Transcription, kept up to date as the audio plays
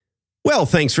Well,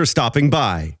 thanks for stopping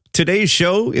by. Today's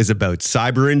show is about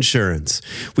cyber insurance.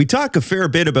 We talk a fair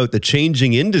bit about the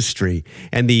changing industry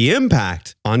and the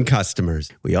impact on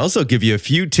customers. We also give you a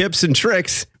few tips and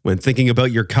tricks when thinking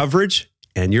about your coverage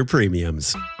and your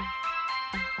premiums.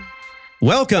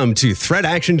 Welcome to Threat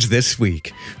Actions This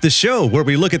Week, the show where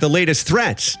we look at the latest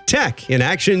threats, tech, and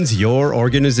actions your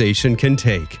organization can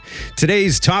take.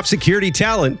 Today's top security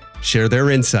talent share their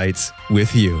insights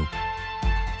with you.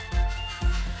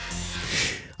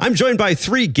 I'm joined by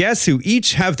three guests who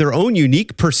each have their own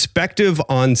unique perspective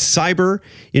on cyber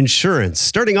insurance.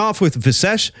 Starting off with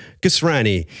Visesh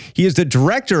Gosrani. He is the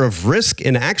Director of Risk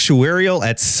and Actuarial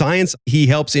at Cyence. He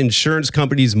helps insurance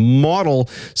companies model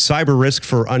cyber risk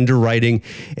for underwriting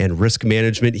and risk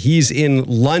management. He's in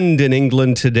London,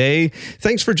 England today.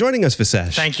 Thanks for joining us,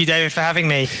 Visesh. Thank you, David, for having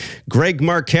me. Greg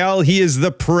Markell. He is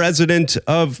the President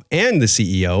of and the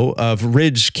CEO of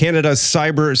Ridge Canada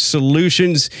Cyber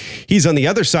Solutions. He's on the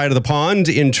other side of the pond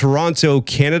in Toronto,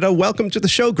 Canada. Welcome to the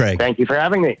show, Greg. Thank you for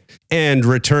having me. And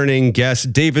returning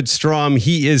guest, David Strom.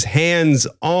 He is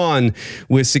hands-on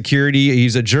with security.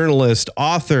 He's a journalist,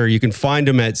 author. You can find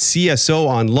him at CSO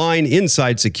Online,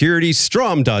 Inside Security,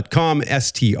 strom.com,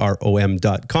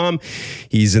 strom.com.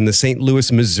 He's in the St.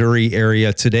 Louis, Missouri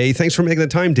area today. Thanks for making the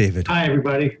time, David. Hi,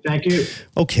 everybody. Thank you.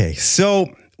 Okay, so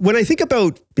when I think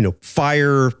about,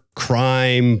 fire,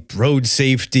 crime, road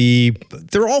safety,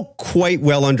 they're all quite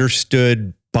well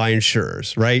understood by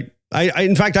insurers, right?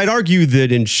 In fact, I'd argue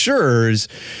that insurers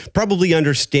probably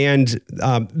understand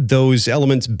those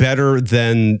elements better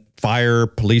than fire,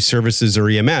 police services, or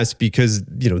EMS because,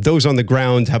 those on the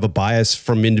ground have a bias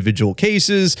from individual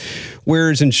cases,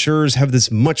 whereas insurers have this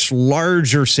much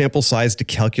larger sample size to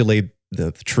calculate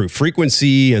the true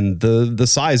frequency and the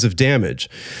size of damage.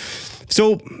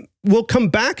 So we'll come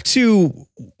back to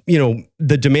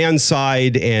the demand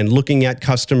side and looking at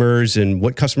customers and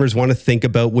what customers want to think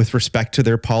about with respect to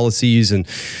their policies and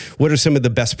what are some of the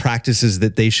best practices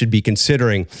that they should be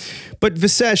considering. But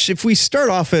Visesh, if we start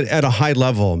off at a high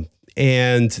level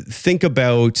and think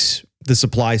about the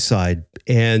supply side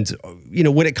and,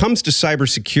 when it comes to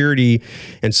cybersecurity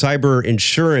and cyber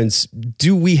insurance,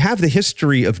 do we have the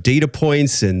history of data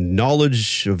points and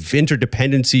knowledge of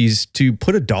interdependencies to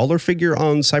put a dollar figure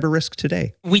on cyber risk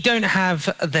today? We don't have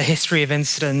the history of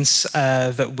incidents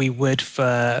that we would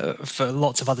for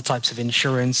lots of other types of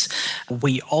insurance.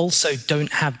 We also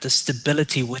don't have the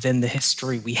stability within the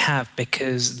history we have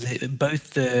because both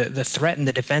the threat and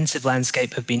the defensive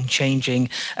landscape have been changing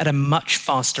at a much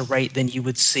faster rate than you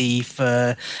would see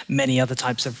for many other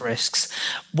types of risks.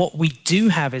 What we do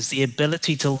have is the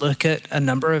ability to look at a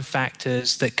number of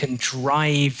factors that can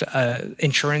drive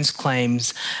insurance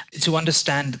claims to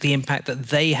understand the impact that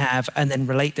they have and then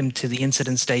relate them to the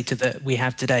incidence data that we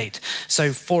have to date.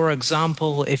 So, for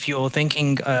example, if you're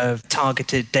thinking of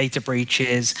targeted data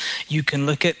breaches, you can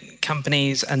look at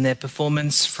companies and their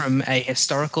performance from a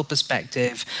historical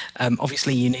perspective.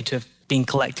 Obviously, you need to have been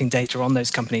collecting data on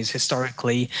those companies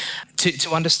historically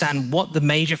to understand what the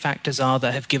major factors are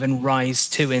that have given rise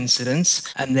to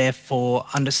incidents, and therefore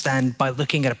understand by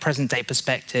looking at a present day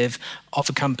perspective of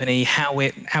a company how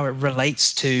it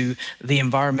relates to the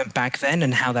environment back then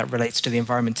and how that relates to the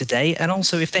environment today, and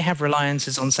also if they have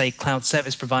reliances on, say, cloud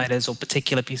service providers or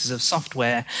particular pieces of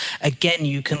software. Again,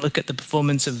 you can look at the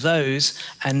performance of those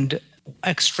and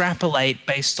extrapolate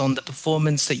based on the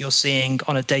performance that you're seeing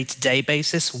on a day-to-day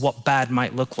basis what bad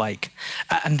might look like.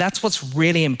 And that's what's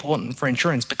really important for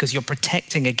insurance because you're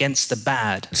protecting against the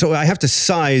bad. So I have to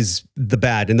size the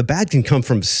bad, and the bad can come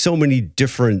from so many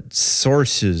different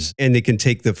sources, and it can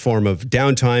take the form of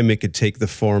downtime, it could take the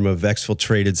form of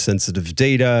exfiltrated sensitive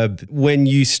data. When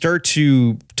you start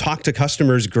to talk to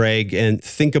customers, Greg, and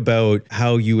think about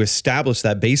how you establish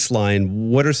that baseline,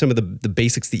 what are some of the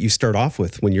basics that you start off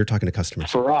with when you're talking to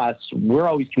customers? For us, we're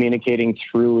always communicating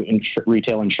through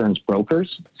retail insurance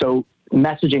brokers. So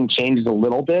messaging changes a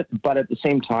little bit, but at the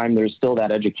same time, there's still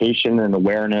that education and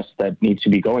awareness that needs to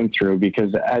be going through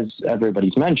because as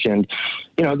everybody's mentioned,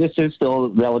 this is still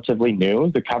relatively new.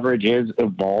 The coverage is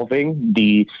evolving.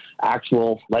 The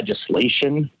actual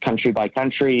legislation, country by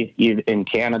country, in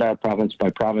Canada, province by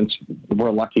province,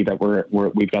 we're lucky that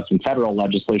we've got some federal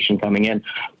legislation coming in,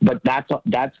 but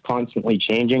that's constantly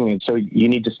changing. And so you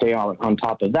need to stay on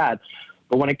top of that.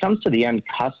 But when it comes to the end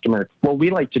customer, what we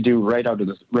like to do right out of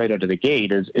the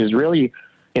gate is really,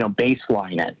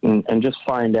 baseline it and just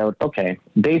find out, okay,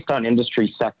 based on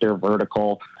industry, sector,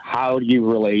 vertical, how do you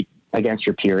relate against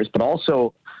your peers? But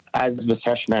also, as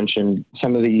Visesh mentioned,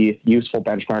 some of the useful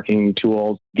benchmarking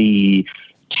tools, the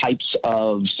types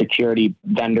of security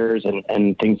vendors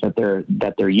and things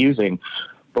that they're using.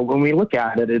 But when we look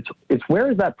at it, it's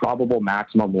where is that probable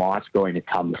maximum loss going to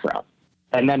come from?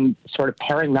 And then sort of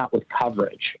pairing that with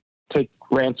coverage. Take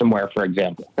ransomware, for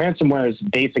example. Ransomware is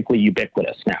basically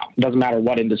ubiquitous now. It doesn't matter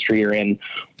what industry you're in,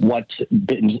 what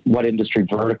industry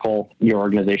vertical your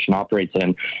organization operates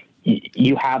in,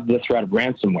 you have the threat of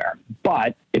ransomware.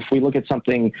 But if we look at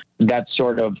something that's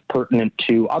sort of pertinent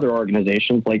to other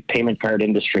organizations like payment card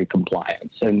industry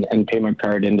compliance and payment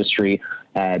card industry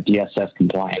DSS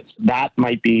compliance, that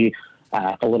might be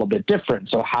a little bit different.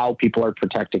 So how people are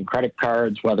protecting credit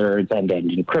cards, whether it's end-to-end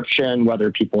encryption,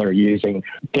 whether people are using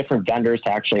different vendors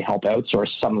to actually help outsource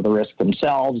some of the risk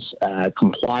themselves,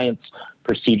 compliance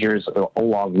procedures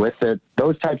along with it.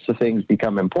 Those types of things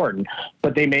become important,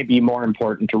 but they may be more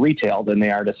important to retail than they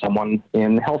are to someone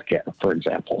in healthcare, for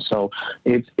example. So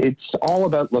it's all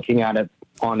about looking at it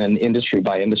on an industry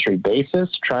by industry basis,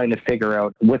 trying to figure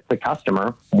out with the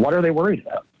customer, what are they worried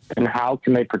about? And how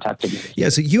can they protect against it? Yeah,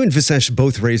 so you and Visesh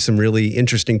both raised some really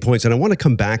interesting points, and I want to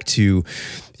come back to,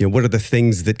 what are the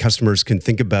things that customers can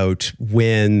think about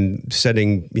when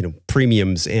setting,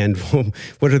 premiums, and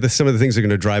what are some of the things that are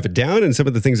going to drive it down, and some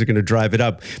of the things that are going to drive it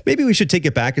up. Maybe we should take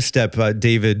it back a step,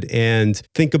 David, and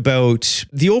think about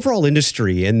the overall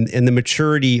industry and the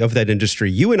maturity of that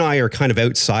industry. You and I are kind of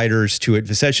outsiders to it.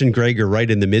 Visesh and Greg are right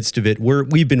in the midst of it.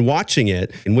 We've been watching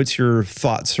it, and what's your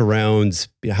thoughts around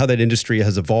how that industry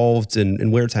has evolved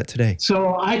and where it's at today?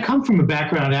 So I come from a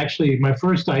background, actually, my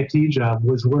first IT job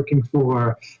was working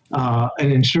for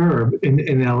an insurer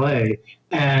in LA.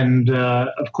 And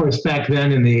of course, back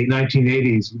then in the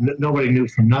 1980s, nobody knew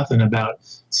from nothing about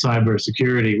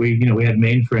cybersecurity. We had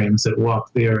mainframes that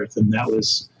walked the earth, and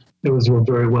those were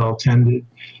very well tended.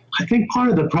 I think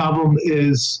part of the problem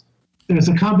is there's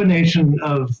a combination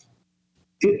of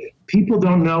people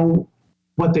don't know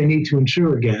what they need to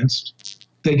insure against.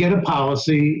 They get a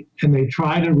policy and they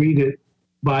try to read it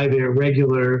by their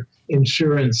regular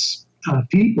insurance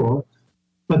people,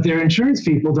 but their insurance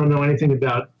people don't know anything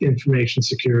about information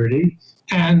security.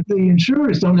 And the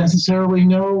insurers don't necessarily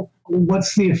know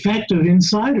what's the effect of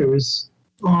insiders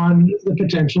on the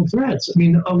potential threats. I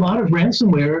mean, a lot of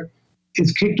ransomware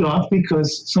is kicked off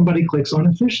because somebody clicks on a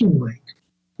phishing link.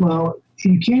 Well,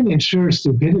 you can't insure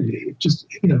stupidity.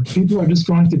 People are just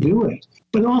going to do it.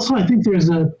 But also, I think there's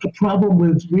a problem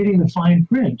with reading the fine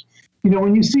print.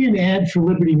 When you see an ad for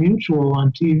Liberty Mutual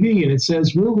on TV and it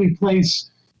says, we'll replace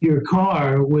your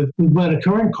car with what a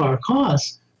current car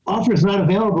costs, offers not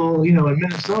available, in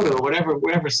Minnesota or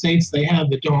whatever states they have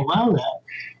that don't allow that.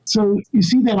 So you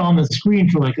see that on the screen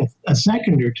for like a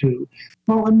second or two.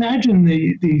 Well, imagine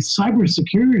the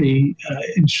cybersecurity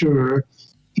insurer.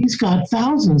 He's got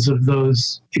thousands of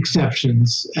those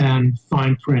exceptions and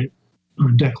fine print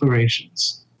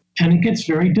declarations. And it gets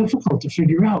very difficult to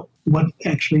figure out what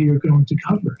actually you're going to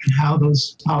cover and how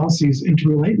those policies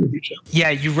interrelate with each other. Yeah,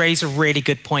 you raise a really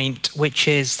good point, which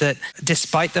is that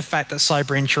despite the fact that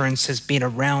cyber insurance has been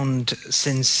around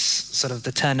since sort of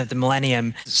the turn of the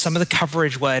millennium, some of the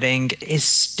coverage wording is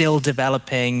still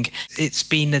developing. It's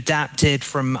been adapted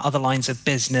from other lines of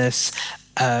business.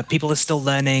 People are still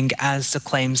learning as the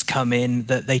claims come in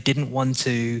that they didn't want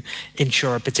to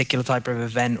insure a particular type of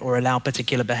event or allow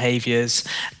particular behaviors.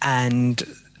 And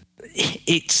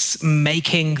it's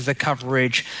making the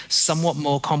coverage somewhat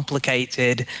more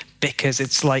complicated because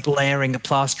it's like layering a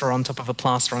plaster on top of a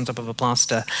plaster on top of a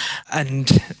plaster. And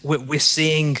we're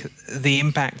seeing the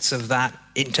impacts of that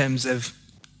in terms of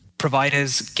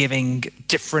providers giving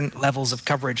different levels of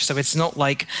coverage. So it's not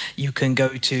like you can go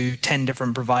to 10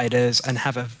 different providers and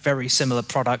have a very similar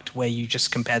product where you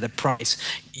just compare the price.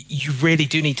 You really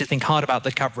do need to think hard about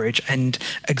the coverage. And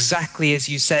exactly as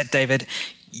you said, David,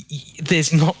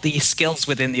 there's not the skills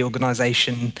within the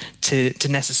organization to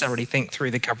necessarily think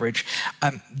through the coverage.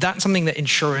 That's something that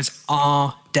insurers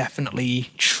are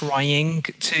definitely trying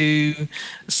to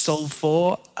solve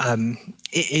for.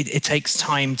 It takes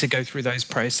time to go through those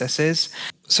processes.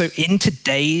 So in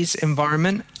today's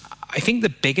environment, I think the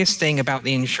biggest thing about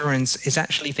the insurance is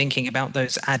actually thinking about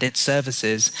those added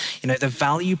services, the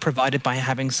value provided by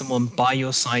having someone by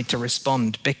your side to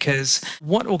respond. Because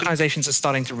what organizations are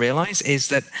starting to realize is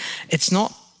that it's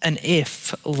not an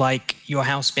if, like your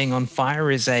house being on fire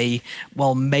is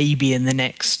maybe in the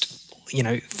next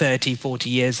 30, 40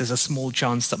 years, there's a small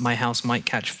chance that my house might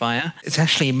catch fire. It's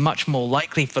actually much more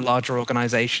likely for larger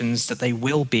organizations that they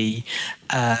will be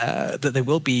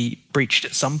breached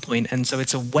at some point. And so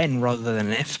it's a when rather than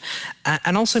an if.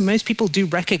 And also most people do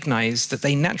recognize that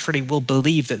they naturally will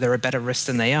believe that they're a better risk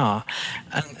than they are.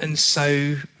 And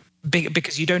so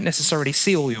because you don't necessarily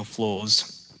see all your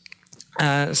flaws.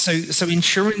 So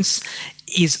insurance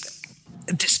is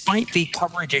despite the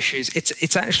coverage issues,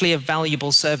 it's actually a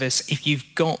valuable service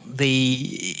if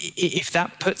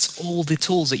that puts all the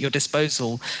tools at your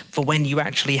disposal for when you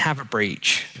actually have a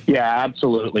breach. Yeah,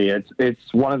 absolutely.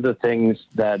 It's one of the things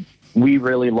that we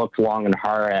really looked long and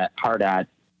hard at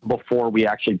before we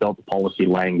actually built the policy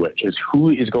language, is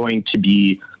who is going to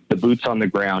be the boots on the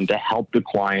ground to help the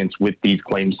clients with these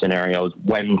claim scenarios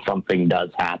when something does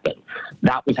happen.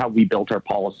 That was how we built our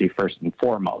policy first and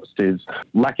foremost, is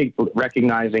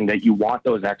recognizing that you want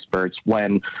those experts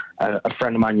when a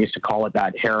friend of mine used to call it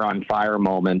that hair on fire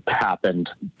moment happened,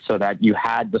 so that you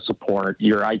had the support,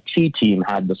 your IT team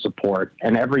had the support,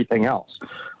 and everything else.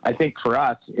 I think for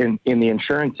us in the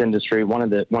insurance industry, one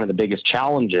of the biggest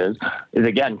challenges is,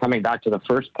 again, coming back to the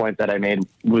first point that I made,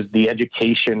 was the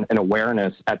education and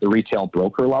awareness at the retail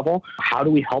broker level. How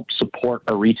do we help support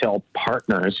our retail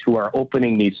partners who are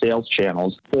opening these sales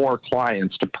channels for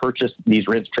clients to purchase these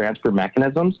risk transfer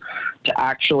mechanisms, to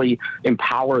actually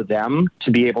empower them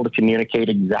to be able to communicate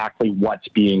exactly what's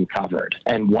being covered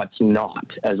and what's not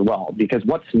as well? Because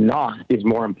what's not is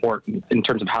more important in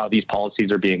terms of how these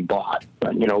policies are being bought.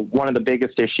 But, one of the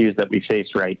biggest issues that we face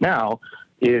right now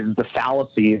is the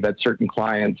fallacy that certain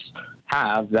clients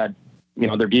have, that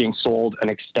they're being sold an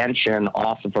extension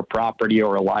off of a property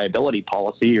or a liability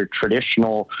policy, your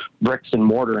traditional bricks and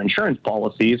mortar insurance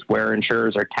policies, where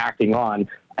insurers are tacking on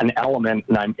an element,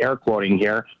 and I'm air quoting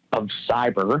here, of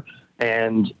cyber.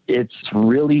 And it's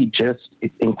really just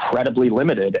incredibly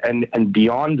limited. And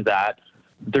beyond that,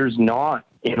 there's not,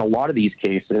 in a lot of these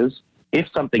cases, if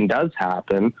something does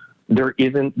happen, there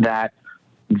isn't that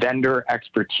vendor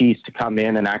expertise to come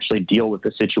in and actually deal with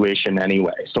the situation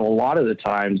anyway. So a lot of the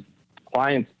times,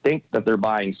 clients think that they're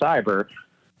buying cyber,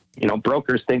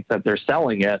 brokers think that they're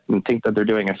selling it and think that they're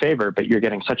doing a favor, but you're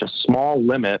getting such a small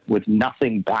limit with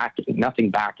nothing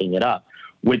backing it up,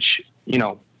 which,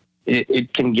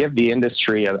 it can give the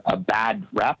industry a bad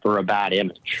rep or a bad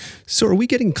image. So are we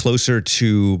getting closer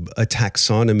to a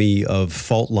taxonomy of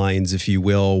fault lines, if you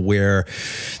will, where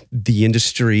the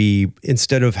industry,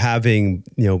 instead of having,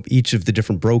 each of the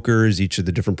different brokers, each of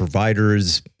the different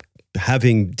providers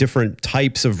having different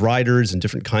types of riders and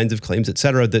different kinds of claims, et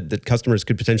cetera, that customers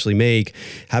could potentially make,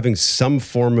 having some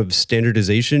form of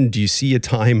standardization? Do you see a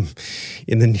time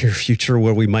in the near future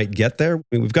where we might get there? I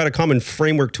mean, we've got a common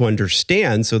framework to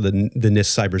understand, so the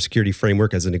NIST cybersecurity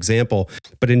framework as an example,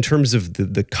 but in terms of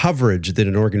the coverage that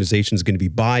an organization is going to be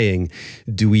buying,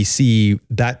 do we see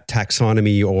that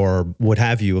taxonomy or what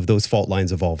have you of those fault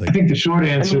lines evolving? I think the short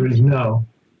answer is no.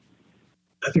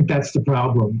 I think that's the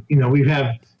problem.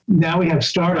 Now we have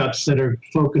startups that are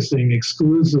focusing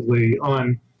exclusively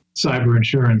on cyber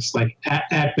insurance. Like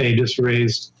AtBay just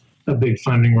raised a big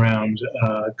funding round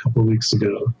a couple of weeks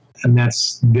ago, and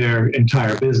that's their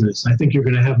entire business. I think you're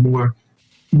going to have more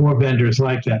vendors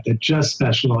like that just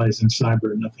specialize in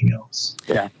cyber and nothing else.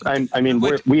 Yeah,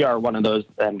 we are one of those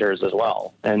vendors as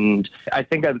well. And I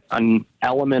think an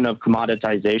element of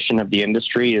commoditization of the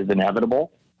industry is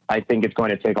inevitable. I think it's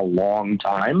going to take a long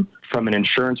time. From an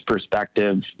insurance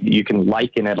perspective, you can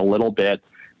liken it a little bit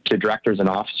to directors and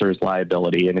officers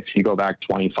liability. And if you go back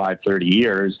 25, 30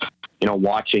 years,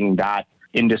 watching that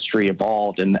industry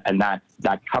evolve and that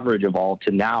coverage evolve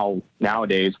to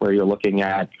nowadays where you're looking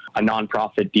at a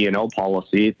nonprofit D&O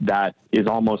policy that is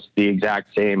almost the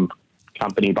exact same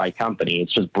company by company.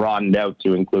 It's just broadened out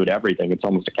to include everything. It's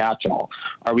almost a catch-all.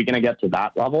 Are we going to get to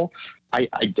that level? I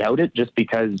doubt it, just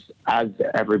because, as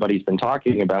everybody's been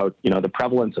talking about, the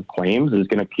prevalence of claims is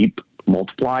going to keep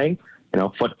multiplying.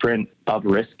 Footprint of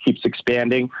risk keeps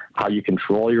expanding. How you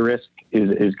control your risk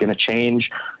is going to change.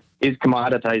 Is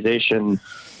commoditization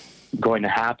going to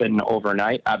happen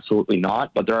overnight? Absolutely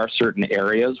not. But there are certain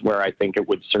areas where I think it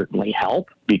would certainly help,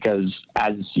 because,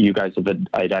 as you guys have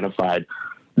identified,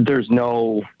 there's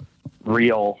no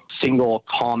real single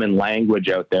common language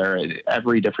out there.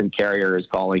 Every different carrier is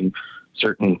calling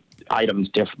certain items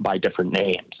by different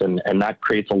names. And that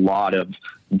creates a lot of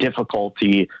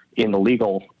difficulty in the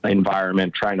legal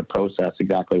environment trying to process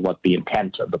exactly what the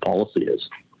intent of the policy is.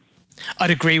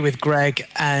 I'd agree with Greg,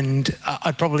 and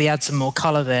I'd probably add some more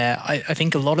color there. I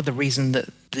think a lot of the reason that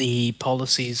the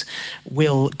policies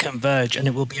will converge, and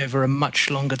it will be over a much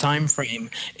longer time frame,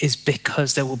 is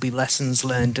because there will be lessons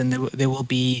learned, and there will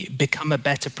become a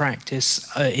better practice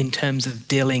in terms of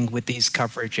dealing with these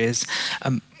coverages.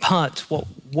 But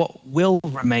what will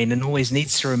remain and always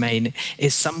needs to remain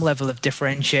is some level of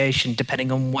differentiation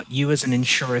depending on what you as an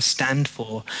insurer stand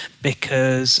for,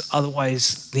 because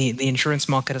otherwise the insurance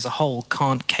market as a whole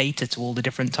can't cater to all the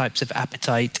different types of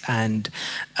appetite and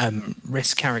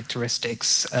risk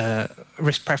characteristics,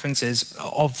 risk preferences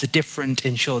of the different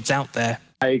insureds out there.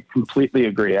 I completely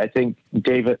agree. I think,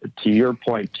 David, to your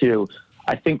point too,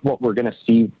 I think what we're going to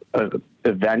see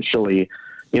eventually,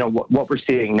 what we're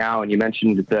seeing now, and you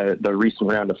mentioned the recent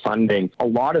round of funding, a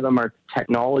lot of them are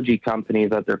technology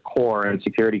companies at their core and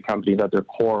security companies at their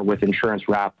core with insurance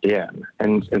wrapped in.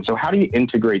 And so how do you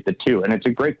integrate the two? And it's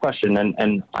a great question.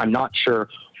 And I'm not sure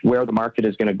where the market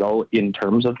is going to go in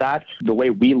terms of that. The way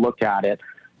we look at it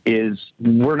is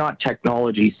we're not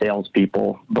technology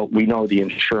salespeople, but we know the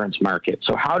insurance market.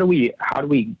 So how do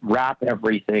we wrap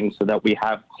everything so that we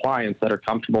have clients that are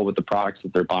comfortable with the products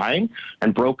that they're buying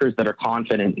and brokers that are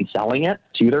confident in selling it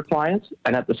to their clients?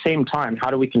 And at the same time,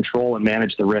 how do we control and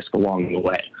manage the risk along the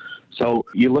way? So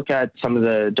you look at some of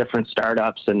the different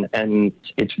startups and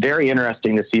it's very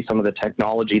interesting to see some of the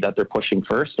technology that they're pushing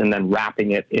first and then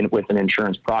wrapping it in with an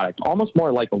insurance product, almost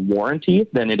more like a warranty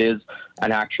than it is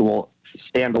an actual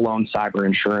standalone cyber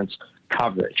insurance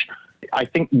coverage. I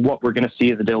think what we're going to see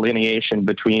is a delineation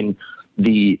between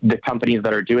the companies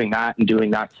that are doing that and doing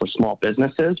that for small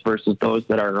businesses versus those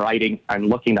that are writing and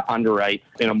looking to underwrite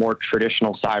in a more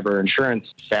traditional cyber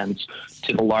insurance sense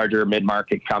to the larger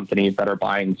mid-market companies that are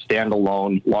buying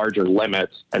standalone larger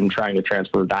limits and trying to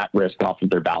transfer that risk off of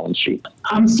their balance sheet.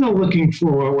 I'm still looking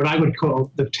for what I would call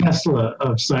the Tesla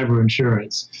of cyber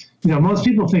insurance. Most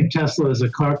people think Tesla is a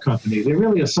car company. They're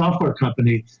really a software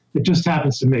company that just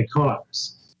happens to make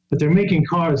cars. But they're making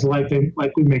cars like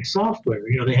we make software.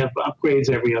 They have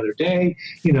upgrades every other day.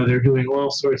 They're doing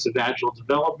all sorts of agile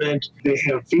development. They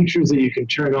have features that you can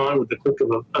turn on with the click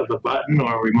of a button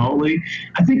or remotely.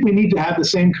 I think we need to have the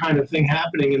same kind of thing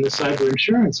happening in the cyber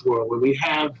insurance world, where we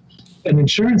have an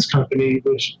insurance company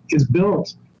which is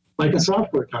built like a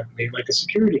software company, like a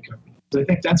security company. So I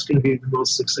think that's going to be the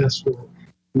most successful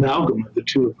amalgam of the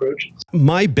two approaches.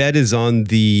 My bet is on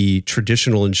the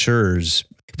traditional insurers,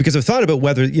 because I've thought about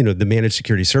whether, the managed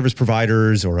security service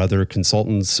providers or other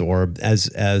consultants, or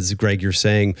as Greg, you're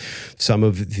saying, some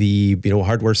of the,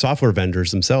 hardware software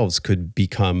vendors themselves could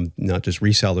become not just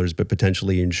resellers, but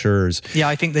potentially insurers. Yeah,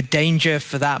 I think the danger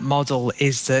for that model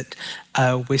is that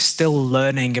we're still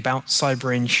learning about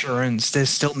cyber insurance. There's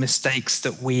still mistakes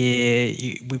that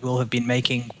we will have been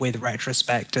making with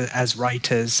retrospect as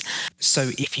writers.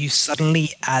 So if you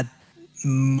suddenly add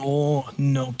more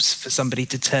knobs for somebody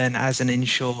to turn as an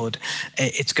insured,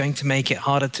 it's going to make it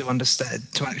harder to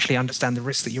actually understand the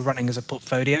risk that you're running as a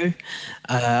portfolio.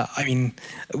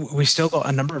 We've still got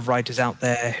a number of writers out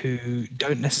there who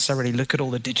don't necessarily look at all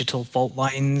the digital fault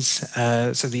lines,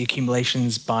 so the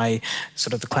accumulations by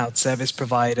sort of the cloud service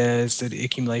providers, the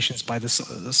accumulations by the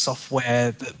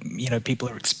software that people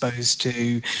are exposed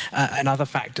to, and other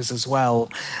factors as well.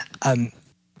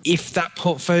 If that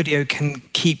portfolio can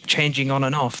keep changing on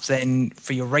and off, then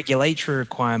for your regulatory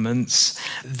requirements,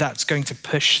 that's going to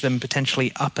push them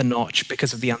potentially up a notch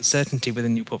because of the uncertainty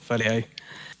within your portfolio.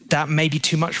 That may be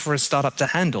too much for a startup to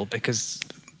handle because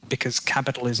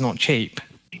capital is not cheap.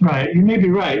 Right, you may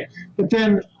be right. But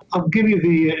then I'll give you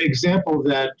the example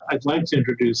that I'd like to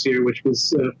introduce here, which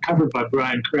was covered by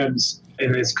Brian Krebs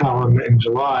in his column in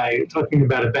July, talking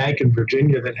about a bank in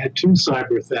Virginia that had 2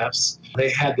 cyber thefts.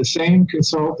 They had the same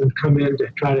consultant come in to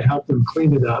try to help them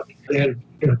clean it up. They had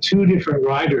 2 different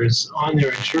riders on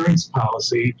their insurance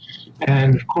policy.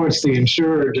 And of course, the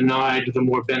insurer denied the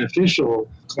more beneficial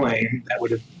claim that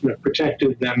would have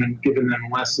protected them and given them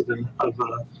less of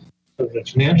the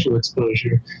financial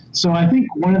exposure. So I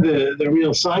think one of the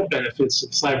real side benefits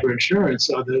of cyber insurance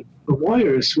are the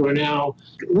lawyers who are now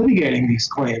litigating these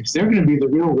claims. They're going to be the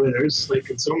real winners,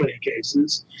 like in so many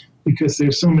cases, because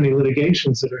there's so many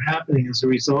litigations that are happening as a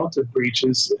result of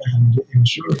breaches and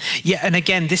insurance. Yeah, and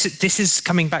again, this is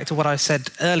coming back to what I said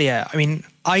earlier.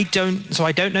 I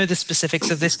don't know the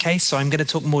specifics of this case, so I'm going to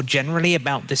talk more generally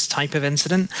about this type of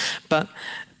incident, but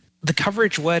the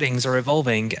coverage wordings are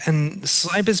evolving, and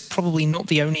cyber's probably not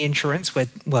the only insurance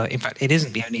in fact, it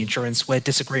isn't the only insurance where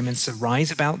disagreements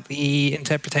arise about the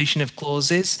interpretation of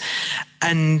clauses.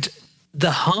 And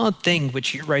the hard thing,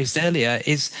 which you raised earlier,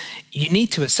 is you need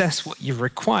to assess what you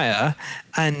require.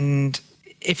 And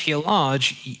if you're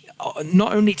large,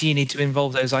 not only do you need to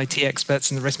involve those IT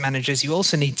experts and the risk managers, you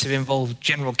also need to involve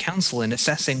general counsel in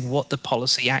assessing whether the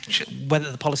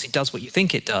policy does what you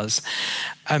think it does.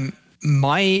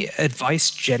 My advice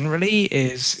generally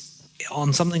is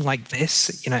on something like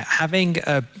this, having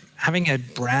a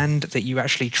brand that you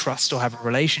actually trust or have a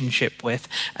relationship with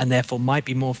and therefore might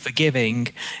be more forgiving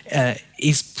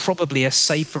is probably a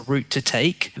safer route to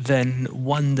take than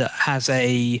one that has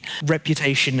a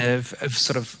reputation of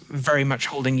sort of very much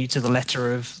holding you to the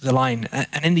letter of the line.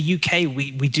 And in the UK,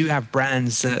 we do have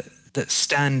brands that that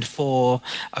stand for,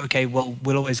 okay, well,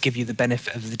 we'll always give you the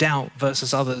benefit of the doubt,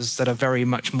 versus others that are very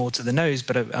much more to the nose,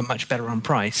 but are much better on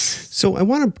price. So I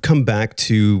want to come back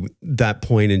to that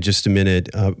point in just a minute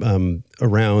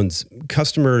around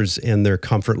customers and their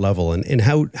comfort level, and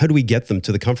how do we get them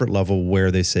to the comfort level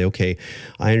where they say, okay,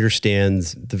 I understand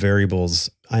the variables,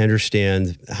 I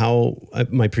understand how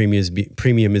my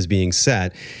premium is being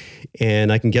set,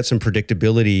 and I can get some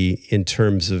predictability in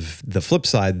terms of the flip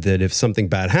side that if something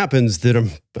bad happens, that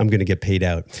I'm going to get paid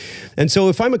out. And so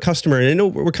if I'm a customer, and I know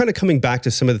we're kind of coming back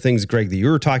to some of the things, Greg, that you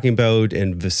were talking about,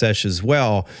 and Visesh as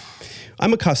well.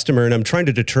 I'm a customer and I'm trying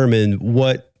to determine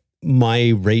what my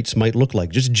rates might look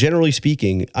like. Just generally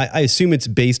speaking, I assume it's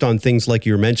based on things like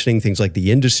you were mentioning, things like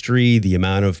the industry, the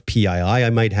amount of PII I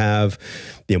might have,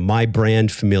 my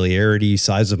brand familiarity,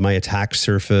 size of my attack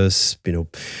surface.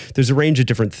 There's a range of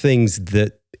different things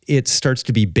that it starts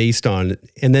to be based on.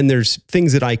 And then there's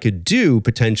things that I could do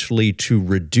potentially to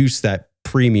reduce that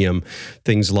premium,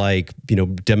 things like,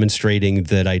 demonstrating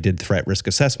that I did threat risk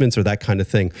assessments or that kind of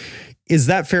thing. Is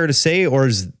that fair to say, or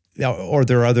are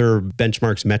there other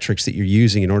benchmarks, metrics that you're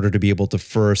using in order to be able to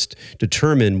first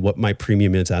determine what my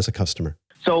premium is as a customer?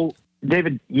 So,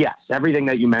 David, yes, everything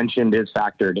that you mentioned is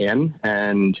factored in,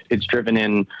 and it's driven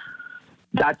in.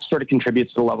 That sort of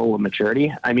contributes to the level of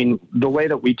maturity. I mean, the way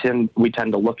that we tend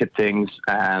to look at things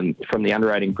from the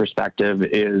underwriting perspective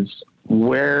is,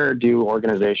 where do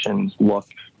organizations look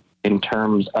in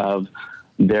terms of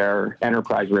their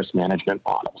enterprise risk management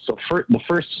model? So the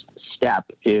first step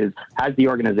is, has the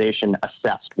organization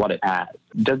assessed what it has?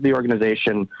 Does the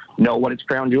organization know what its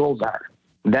crown jewels are?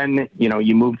 Then,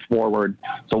 you move forward.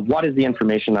 So what is the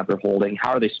information that they're holding?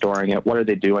 How are they storing it? What are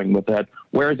they doing with it?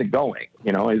 Where is it going?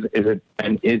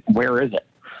 Where is it?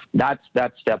 That's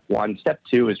step one. Step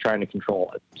two is trying to control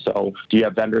it. So do you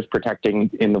have vendors protecting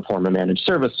in the form of managed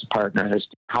service partners?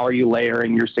 How are you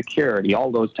layering your security?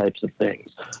 All those types of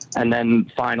things. And then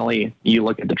finally, you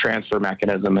look at the transfer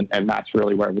mechanism, and that's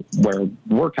really where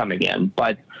we're coming in.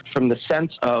 But from the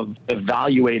sense of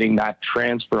evaluating that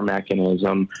transfer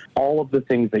mechanism, all of the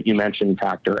things that you mentioned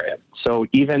factor in. So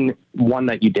even one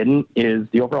that you didn't is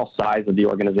the overall size of the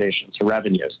organization. So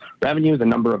revenues, the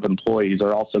number of employees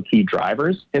are also key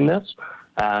drivers in this,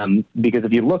 because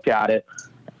if you look at it,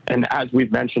 and as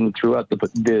we've mentioned throughout the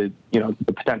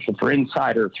potential for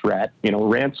insider threat,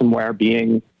 ransomware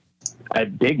being a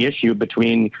big issue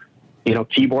between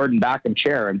keyboard and back of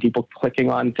chair and people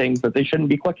clicking on things that they shouldn't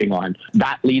be clicking on.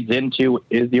 That leads into,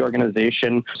 is the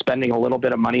organization spending a little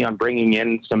bit of money on bringing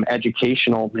in some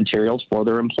educational materials for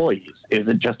their employees? Is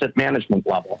it just at management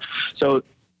level? So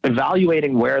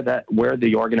evaluating where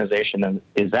the organization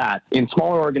is at. In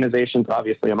smaller organizations,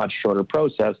 obviously a much shorter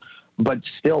process, but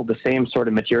still the same sort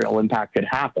of material impact could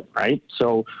happen, right?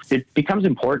 So it becomes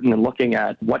important in looking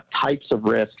at what types of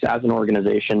risks as an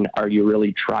organization are you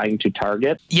really trying to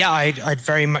target. Yeah, I'd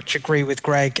very much agree with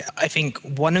Greg. I think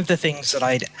one of the things that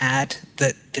I'd add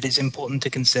that is important to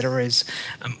consider is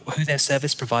who their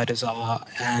service providers are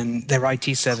and their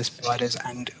IT service providers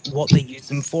and what they use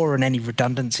them for and any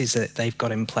redundancies that they've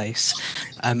got in place.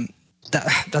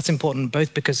 That's important,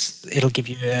 both because it'll give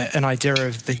you an idea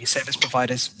of the service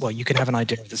providers. Well, you can have an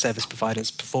idea of the service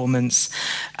provider's performance,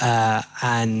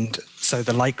 and so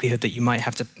the likelihood that you might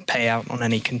have to pay out on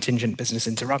any contingent business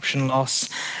interruption loss,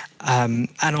 and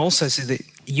also so that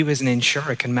you as an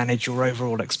insurer can manage your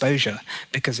overall exposure.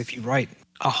 Because if you write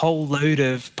a whole load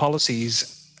of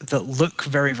policies that look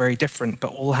very, very different,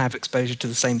 but all have exposure to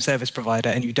the same service provider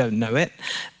and you don't know it,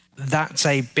 that's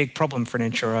a big problem for an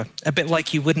insurer. A bit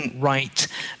like you wouldn't write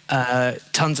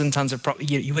tons and tons of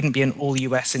you wouldn't be an all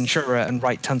US insurer and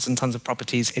write tons and tons of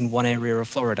properties in one area of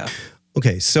Florida.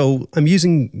 Okay, so I'm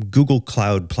using Google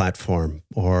Cloud Platform,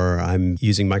 or I'm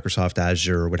using Microsoft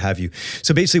Azure, or what have you.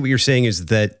 So basically what you're saying is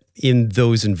that in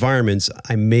those environments,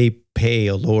 I may pay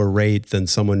a lower rate than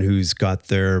someone who's got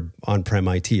their on-prem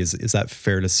IT. Is that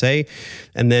fair to say?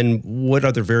 And then what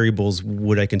other variables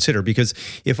would I consider? Because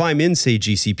if I'm in, say,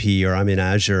 GCP or I'm in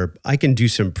Azure, I can do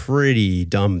some pretty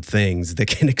dumb things that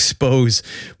can expose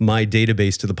my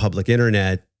database to the public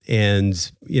internet.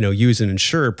 And, you as an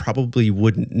insurer probably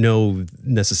wouldn't know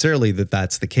necessarily that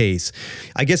that's the case.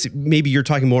 I guess maybe you're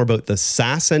talking more about the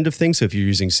SaaS end of things. So if you're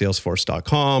using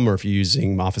Salesforce.com or if you're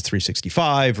using Office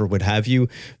 365 or what have you,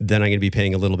 then I'm going to be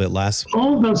paying a little bit less.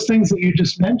 All of those things that you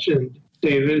just mentioned,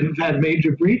 David, have had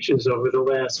major breaches over the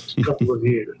last couple of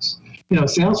years.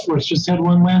 Salesforce just had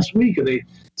one last week, and they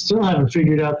still haven't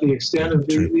figured out the extent of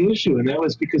the issue. And that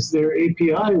was because their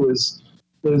API was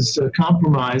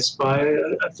compromised by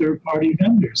a third-party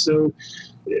vendor. So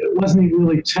it wasn't even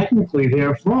really technically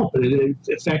their fault, but it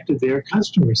affected their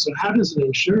customers. So how does an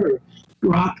insurer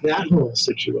rock that whole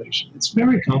situation? It's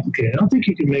very complicated. I don't think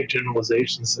you can make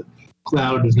generalizations that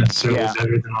cloud is necessarily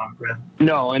better than on-prem.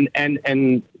 No,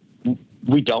 and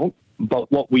we don't.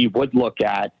 But what we would look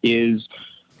at is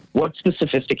what's the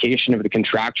sophistication of the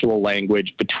contractual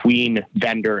language between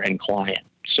vendor and client.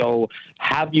 So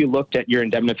have you looked at your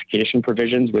indemnification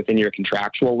provisions within your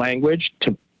contractual language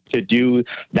to do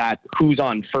that who's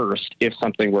on first if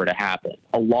something were to happen?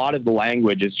 A lot of the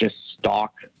language is just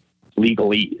stock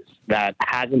legalese that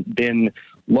hasn't been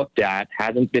looked at,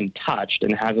 hasn't been touched,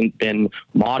 and hasn't been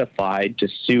modified to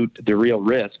suit the real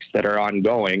risks that are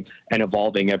ongoing and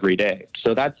evolving every day.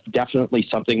 So that's definitely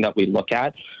something that we look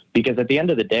at, because at the end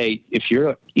of the day,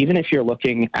 even if you're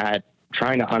looking at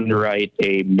trying to underwrite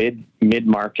a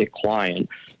mid-market client,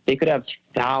 they could have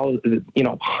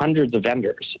hundreds of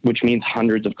vendors, which means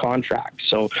hundreds of contracts.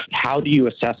 So how do you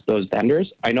assess those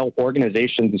vendors? I know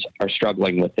organizations are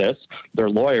struggling with this. Their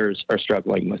lawyers are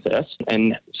struggling with this.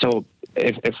 And so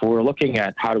if we're looking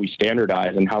at how do we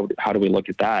standardize and how do we look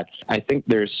at that, I think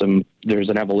there's an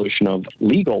evolution of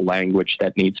legal language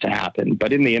that needs to happen.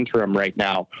 But in the interim right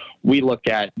now, we look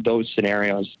at those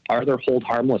scenarios. Are there hold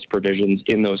harmless provisions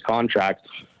in those contracts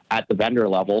at the vendor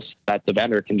levels that the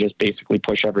vendor can just basically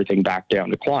push everything back down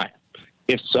to client?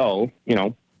 If so,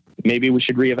 maybe we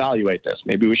should reevaluate this.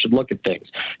 Maybe we should look at things.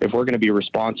 If we're going to be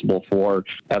responsible for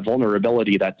a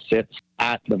vulnerability that sits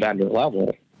at the vendor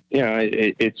level,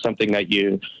 it's something that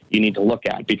you need to look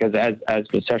at, because as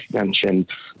Vasesh mentioned,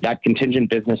 that contingent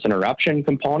business interruption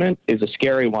component is a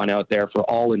scary one out there for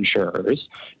all insurers.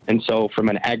 And so from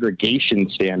an aggregation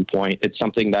standpoint, it's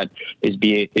something that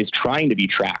is trying to be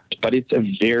tracked, but it's a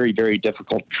very, very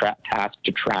difficult task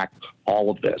to track all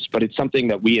of this. But it's something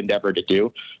that we endeavor to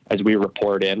do as we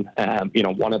report in.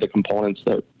 One of the components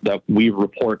that we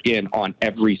report in on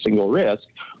every single risk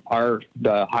are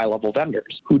the high-level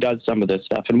vendors who does some of this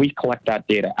stuff. And we collect that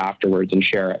data afterwards and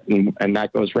share it. And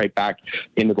that goes right back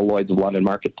into the Lloyd's of London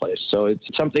marketplace. So it's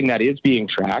something that is being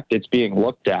tracked. It's being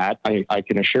looked at. I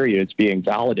can assure you it's being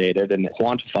validated and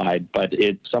quantified, but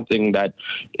it's something that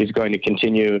is going to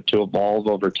continue to evolve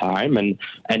over time.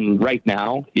 And right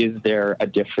now, is there a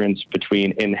difference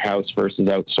between in-house versus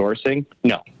outsourcing?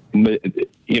 No.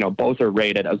 Both are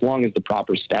rated as long as the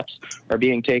proper steps are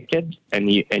being taken, and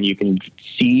you can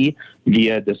see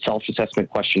via the self-assessment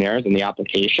questionnaires and the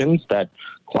applications that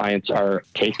clients are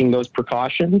taking those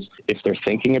precautions. If they're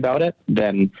thinking about it,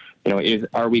 then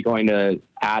are we going to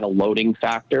add a loading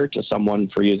factor to someone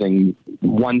for using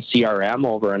one CRM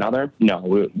over another?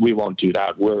 No, we won't do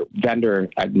that. We're vendor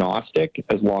agnostic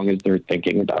as long as they're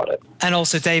thinking about it. And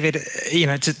also, David,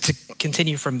 to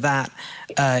continue from that,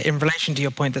 in relation to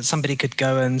your point that somebody could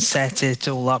go and set it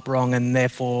all up wrong and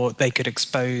therefore they could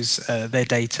expose their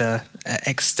data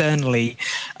externally.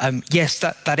 Yes,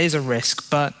 that is a risk,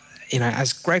 but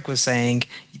as Greg was saying,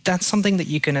 that's something that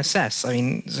you can assess. I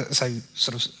mean, so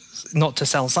sort of not to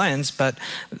sell science, but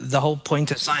the whole point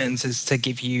of science is to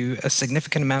give you a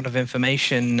significant amount of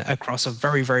information across a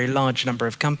very, very large number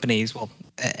of companies,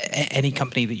 any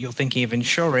company that you're thinking of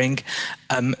insuring,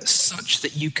 such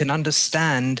that you can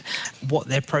understand what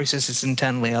their processes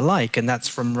internally are like. And that's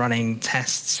from running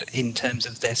tests in terms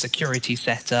of their security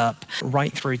setup,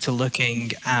 right through to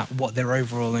looking at what their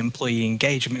overall employee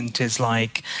engagement is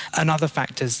like, and other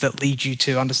factors that lead you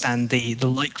to understand the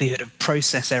likelihood of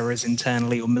process errors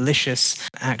internally or malicious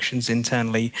actions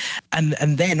internally. And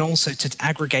then also to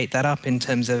aggregate that up in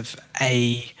terms of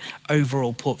a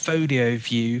overall portfolio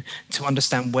view to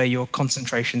understand where your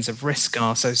concentrations of risk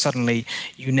are. So suddenly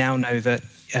you now know that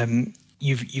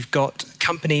you've got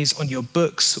companies on your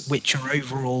books which are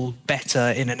overall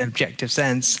better in an objective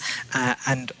sense,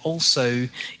 and also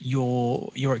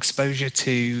your exposure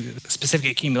to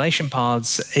specific accumulation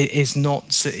paths is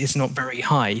not very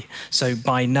high. So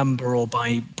by number or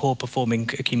by poor performing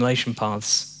accumulation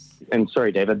paths. And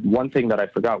sorry, David, one thing that I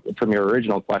forgot from your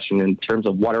original question in terms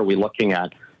of what are we looking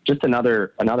at, just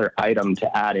another item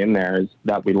to add in there is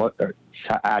that we look to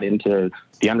add into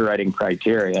the underwriting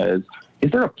criteria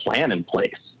is there a plan in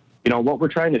place? What we're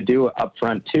trying to do up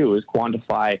front too is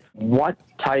quantify what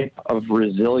type of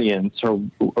resilience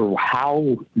or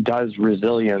how does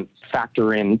resilience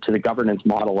factor into the governance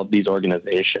model of these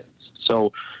organizations.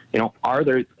 So,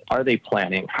 are they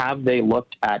planning? Have they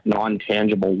looked at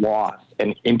non-tangible loss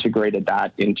and integrated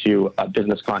that into a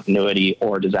business continuity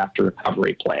or disaster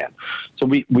recovery plan? So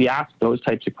we ask those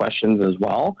types of questions as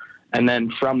well. And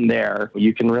then from there,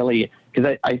 you can really,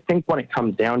 because I think when it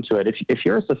comes down to it, if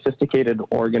you're a sophisticated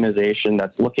organization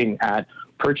that's looking at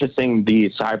purchasing the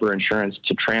cyber insurance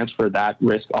to transfer that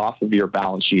risk off of your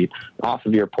balance sheet, off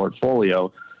of your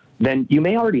portfolio, then you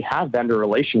may already have vendor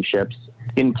relationships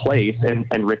in place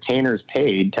and retainers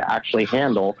paid to actually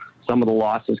handle some of the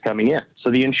losses coming in.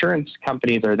 So the insurance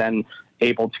companies are then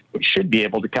should be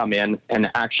able to come in and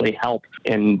actually help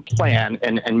and plan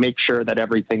and make sure that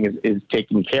everything is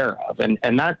taken care of.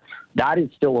 And that is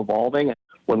still evolving.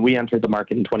 When we entered the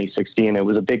market in 2016, it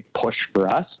was a big push for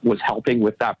us, was helping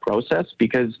with that process,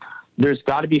 because there's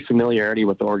got to be familiarity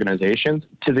with the organizations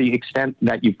to the extent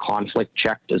that you've conflict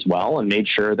checked as well and made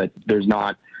sure that there's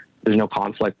no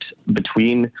conflict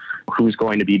between who's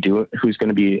going to be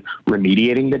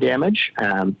remediating the damage.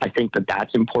 I think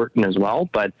that's important as well.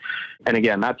 And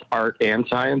again, that's art and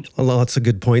science. Well, lots of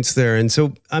good points there. And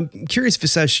so I'm curious,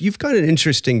 Visesh, you've got an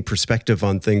interesting perspective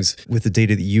on things with the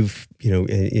data that you've,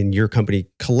 in your company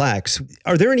collects.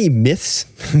 Are there any myths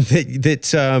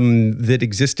that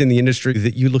exist in the industry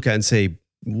that you look at and say,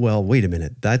 well, wait a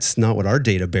minute, that's not what our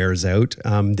data bears out,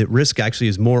 that risk actually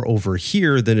is more over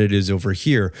here than it is over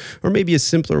here? Or maybe a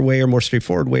simpler way or more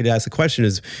straightforward way to ask the question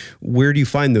is, where do you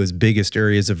find those biggest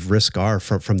areas of risk are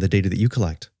from the data that you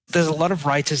collect? There's a lot of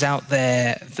writers out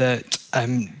there that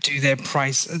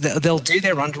they'll do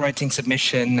their underwriting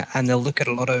submission, and they'll look at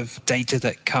a lot of data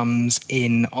that comes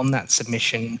in on that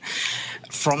submission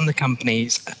from the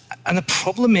companies. And the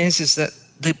problem is that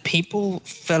the people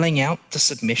filling out the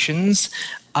submissions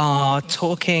are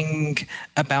talking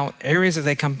about areas of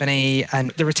their company,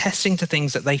 and they're attesting to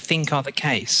things that they think are the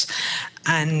case.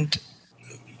 And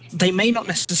they may not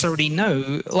necessarily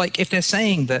know, like if they're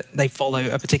saying that they follow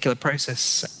a particular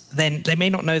process, then they may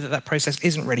not know that process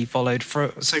isn't really followed.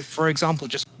 So for example,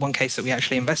 just one case that we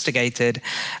actually investigated,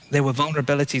 there were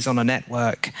vulnerabilities on a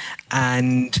network,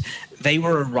 and they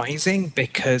were arising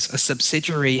because a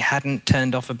subsidiary hadn't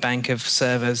turned off a bank of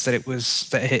servers that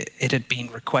it had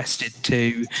been requested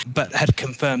to, but had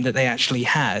confirmed that they actually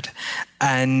had.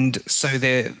 And so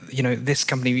this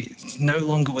company no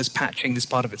longer was patching this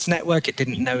part of its network. It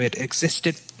didn't know it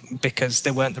existed because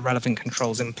there weren't the relevant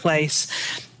controls in place,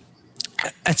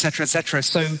 et cetera, et cetera.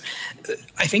 So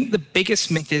I think the biggest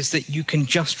myth is that you can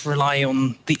just rely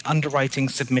on the underwriting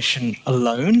submission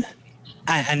alone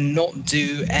and not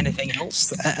do anything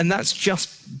else. And that's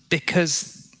just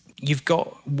because you've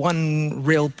got one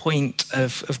real point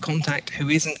of contact who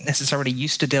isn't necessarily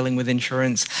used to dealing with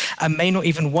insurance and may not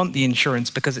even want the insurance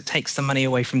because it takes the money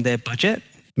away from their budget.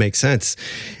 Makes sense.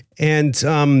 And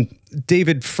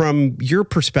David, from your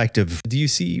perspective, do you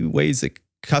see ways that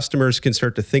customers can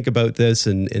start to think about this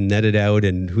and net it out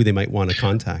and who they might want to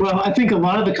contact? Well, I think a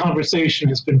lot of the conversation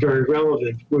has been very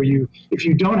relevant, where if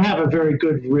you don't have a very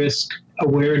good risk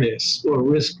awareness or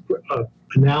risk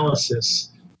analysis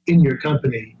in your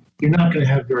company, you're not going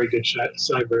to have very good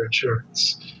cyber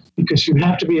insurance, because you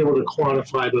have to be able to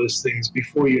quantify those things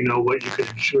before you know what you can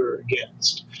insure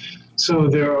against. So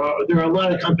there are a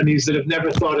lot of companies that have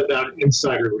never thought about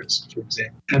insider risk, for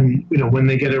example. And when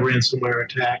they get a ransomware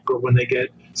attack or when they get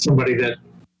somebody that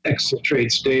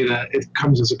exfiltrates data, it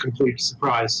comes as a complete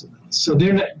surprise to them. So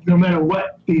no matter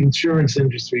what the insurance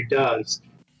industry does,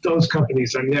 those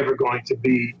companies are never going to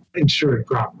be insured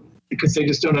properly because they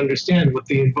just don't understand what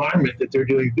the environment that they're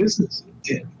doing business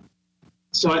in.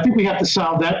 So I think we have to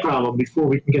solve that problem before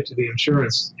we can get to the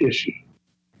insurance issue.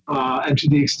 And to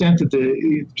the extent that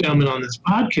the gentlemen on this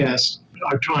podcast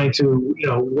are trying to,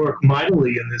 work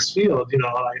mightily in this field,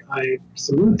 I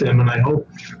salute them, and I hope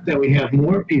that we have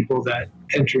more people that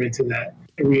enter into that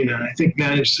arena. I think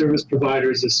managed service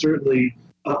providers is certainly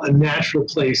a natural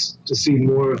place to see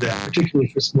more of that, particularly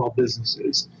for small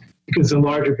businesses, because the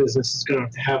larger business is going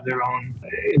to have their own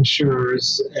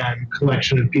insurers and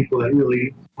collection of people that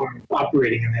really are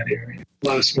operating in that area. A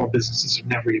lot of small businesses have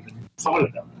never even thought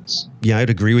about this. Yeah, I'd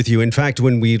agree with you. In fact,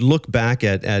 when we look back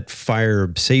at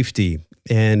fire safety,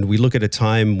 and we look at a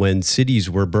time when cities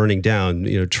were burning down,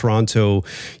 Toronto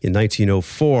in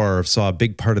 1904 saw a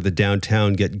big part of the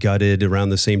downtown get gutted around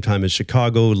the same time as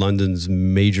Chicago. London's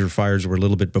major fires were a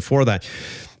little bit before that.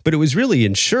 But it was really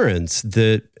insurance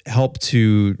that helped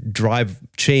to drive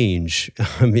change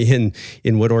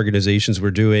in what organizations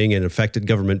were doing and affected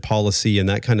government policy and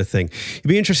that kind of thing. It'd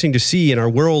be interesting to see in our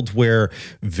world where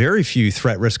very few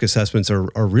threat risk assessments are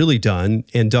really done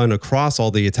and done across all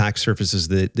the attack surfaces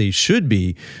that they should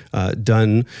be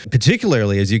done,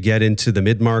 particularly as you get into the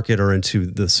mid-market or into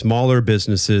the smaller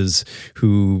businesses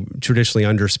who traditionally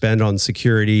underspend on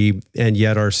security and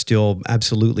yet are still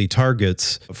absolutely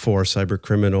targets for cyber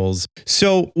criminals.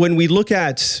 So when we look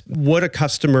at what a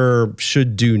customer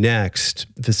should do next,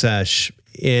 Visesh,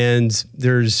 and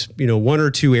there's, one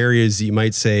or two areas that you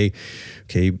might say,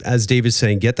 okay, as David's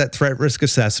saying, get that threat risk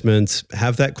assessment,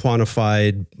 have that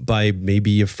quantified by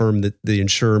maybe a firm that the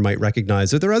insurer might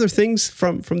recognize. Are there other things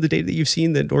from the data that you've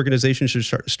seen that organizations should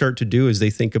start to do as they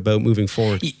think about moving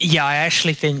forward? Yeah, I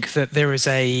actually think that there is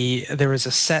a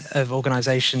set of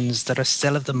organizations that are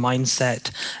still of the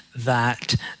mindset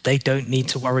that they don't need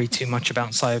to worry too much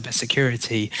about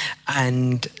cybersecurity,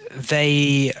 and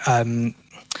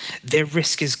their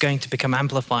risk is going to become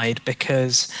amplified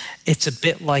because it's a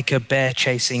bit like a bear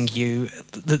chasing you.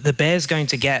 The bear's going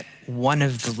to get one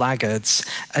of the laggards,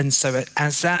 and so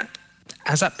as that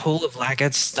pool of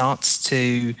laggards starts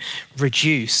to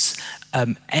reduce,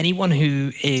 anyone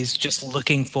who is just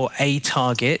looking for a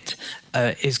target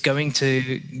is going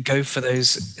to go for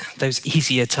those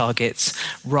easier targets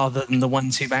rather than the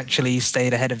ones who've actually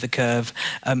stayed ahead of the curve.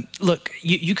 Look,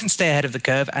 you can stay ahead of the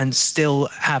curve and still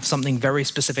have something very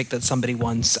specific that somebody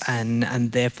wants,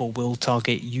 and therefore will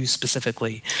target you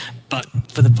specifically. But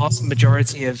for the vast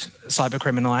majority of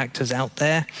cybercriminal actors out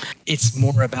there, it's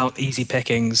more about easy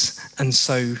pickings. And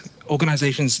so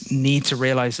organizations need to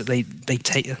realize that they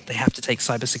have to take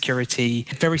cybersecurity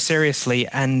very seriously,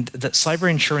 and that cyber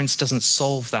insurance doesn't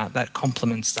solve that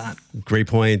complements that. Great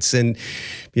points. And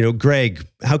Greg,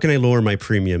 how can I lower my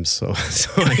premiums so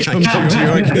I come to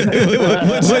you?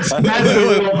 What do I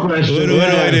do? What do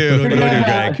I do,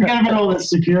 Greg? Forget about all this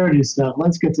security stuff.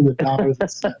 Let's get to the dollars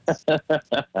and cents.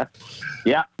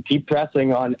 Yeah, keep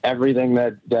pressing on everything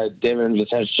that David and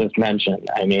Vitesh just mentioned.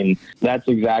 I mean, that's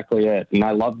exactly it. And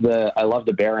I love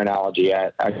the bear analogy.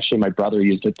 Actually, my brother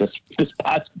used it this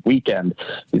past weekend.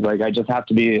 He's like, I just have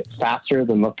to be faster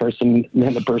than the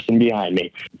person behind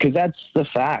me, because that's the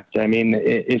fact. I mean,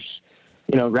 if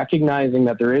recognizing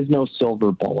that there is no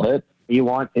silver bullet, you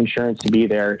want insurance to be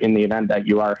there in the event that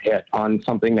you are hit on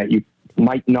something that you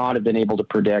might not have been able to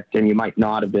predict, and you might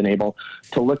not have been able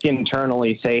to look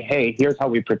internally, say, hey, here's how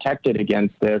we protected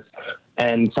against this,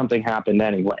 and something happened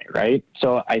anyway, right?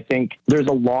 So I think there's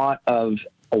a lot of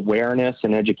awareness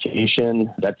and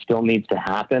education that still needs to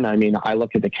happen. I mean, I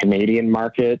look at the Canadian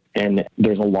market and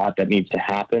there's a lot that needs to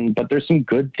happen, but there's some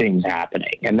good things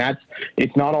happening, and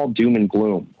it's not all doom and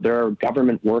gloom. There are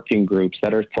government working groups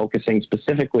that are focusing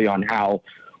specifically on how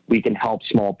we can help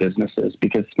small businesses,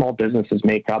 because small businesses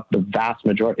make up the vast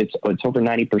majority. It's over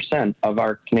 90% of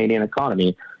our Canadian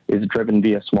economy is driven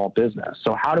via small business.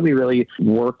 So how do we really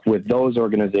work with those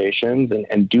organizations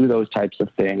and do those types of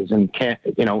things? And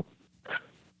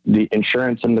the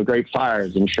insurance and the great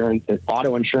fires, insurance,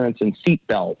 auto insurance and seat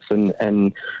belts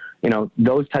and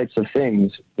those types of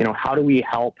things, how do we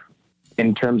help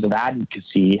in terms of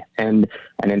advocacy and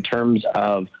in terms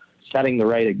of setting the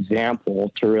right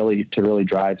example to really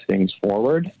drive things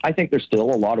forward? I think there's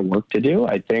still a lot of work to do.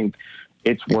 I think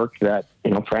it's work that,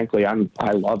 frankly,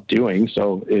 I love doing,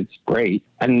 so it's great.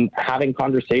 And having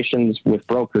conversations with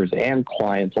brokers and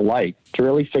clients alike to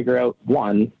really figure out,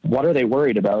 one, what are they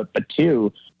worried about? But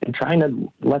two, and trying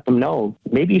to let them know,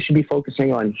 maybe you should be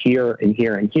focusing on here and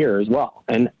here and here as well.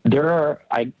 And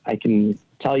I can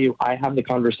tell you, I have the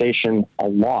conversation a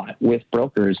lot with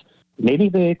brokers. Maybe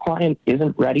the client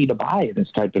isn't ready to buy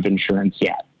this type of insurance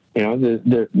yet.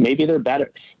 Maybe they're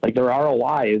better, like their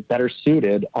ROI is better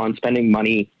suited on spending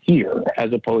money here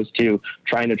as opposed to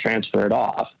trying to transfer it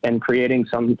off and creating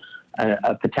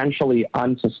a potentially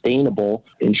unsustainable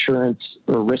insurance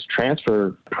or risk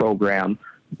transfer program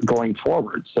going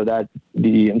forward, so that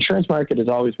the insurance market is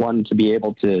always one to be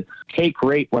able to take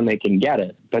rate when they can get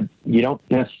it, but you don't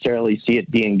necessarily see it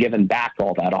being given back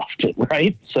all that often,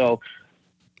 right? So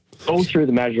go through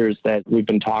the measures that we've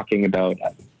been talking about.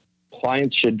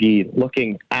 Clients should be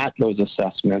looking at those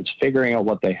assessments, figuring out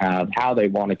what they have, how they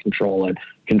want to control it,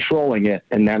 controlling it,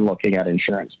 and then looking at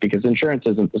insurance, because insurance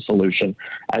isn't the solution.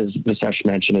 As Vitesh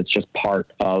mentioned, it's just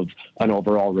part of an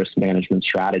overall risk management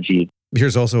strategy.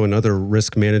 Here's also another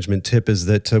risk management tip, is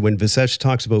that when Vitesh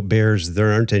talks about bears,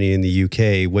 there aren't any in the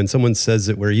UK. When someone says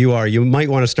it where you are, you might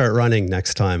want to start running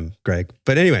next time, Greg.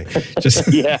 But anyway,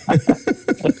 just yeah.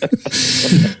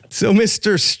 So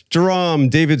Mr. Strom,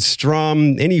 David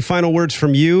Strom, any final words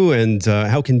from you, and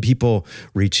how can people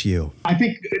reach you? I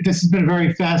think this has been a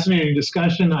very fascinating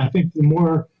discussion. I think the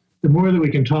more that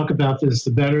we can talk about this,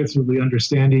 the better, so we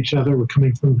understand each other. We're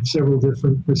coming from several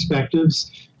different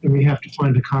perspectives, and we have to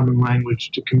find a common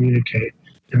language to communicate.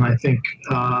 And I think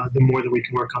the more that we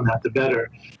can work on that, the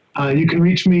better. You can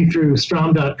reach me through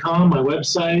strom.com, my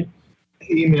website.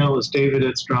 Email is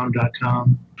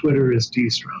david@strom.com. Twitter is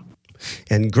dstrom.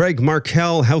 And Greg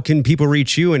Markell, how can people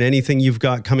reach you and anything you've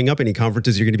got coming up? Any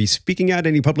conferences you're going to be speaking at?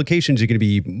 Any publications you're going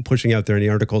to be pushing out there? Any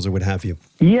articles or what have you?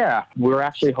 Yeah, we're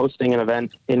actually hosting an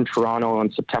event in Toronto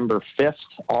on September 5th,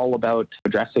 all about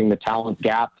addressing the talent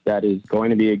gap that is going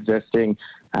to be existing.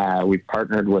 We've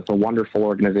partnered with a wonderful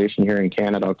organization here in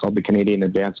Canada called the Canadian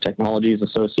Advanced Technologies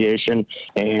Association,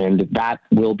 and that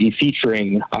will be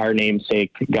featuring our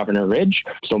namesake, Governor Ridge.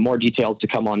 So more details to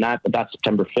come on that, but that's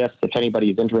September 5th. If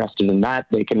anybody is interested in that,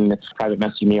 they can private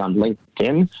message me on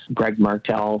LinkedIn, Greg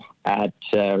Markell at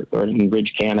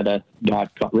Ridge Canada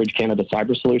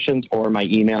Cyber Solutions, or my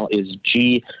email is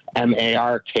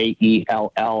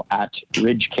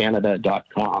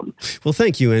gmarkel@ridgecanada.com. Well,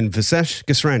 thank you. And Visesh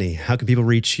Gosrani, how can people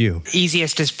reach you?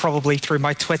 Easiest is probably through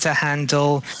my Twitter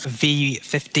handle,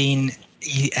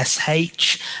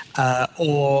 V15ESH,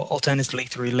 or alternatively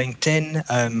through LinkedIn.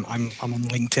 I'm on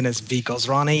LinkedIn as V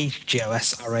Gosrani,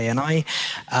 Gosrani.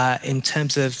 In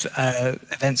terms of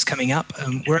events coming up,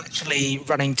 we're actually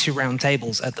running 2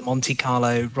 roundtables at the Monte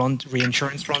Carlo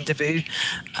Reinsurance Rendezvous,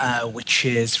 which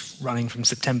is running from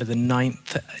September the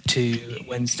 9th to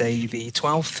Wednesday the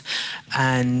 12th.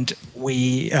 And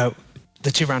the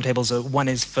 2 roundtables are, one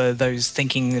is for those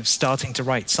thinking of starting to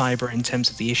write cyber in terms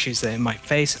of the issues that it might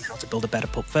face and how to build a better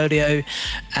portfolio.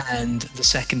 And the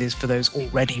second is for those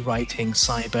already writing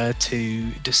cyber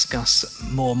to discuss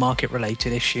more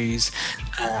market-related issues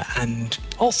and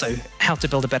also how to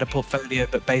build a better portfolio,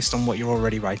 but based on what you're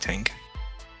already writing.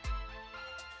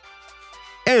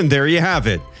 And there you have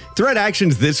it. Threat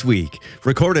Actions This Week,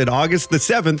 recorded August the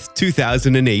 7th,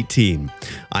 2018.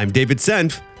 I'm David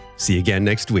Senf. See you again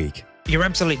next week. You're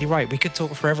absolutely right. We could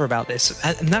talk forever about this.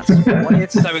 And that's why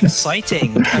it's so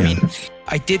exciting. I mean,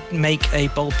 I did make a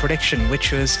bold prediction,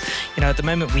 which was, at the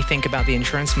moment we think about the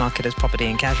insurance market as property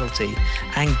and casualty.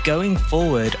 And going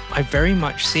forward, I very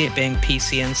much see it being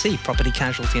PC&C, property,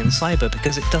 casualty, and cyber,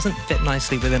 because it doesn't fit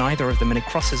nicely within either of them and it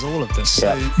crosses all of them.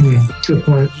 So Good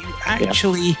point. you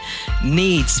actually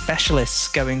need specialists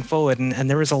going forward, and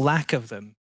there is a lack of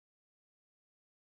them.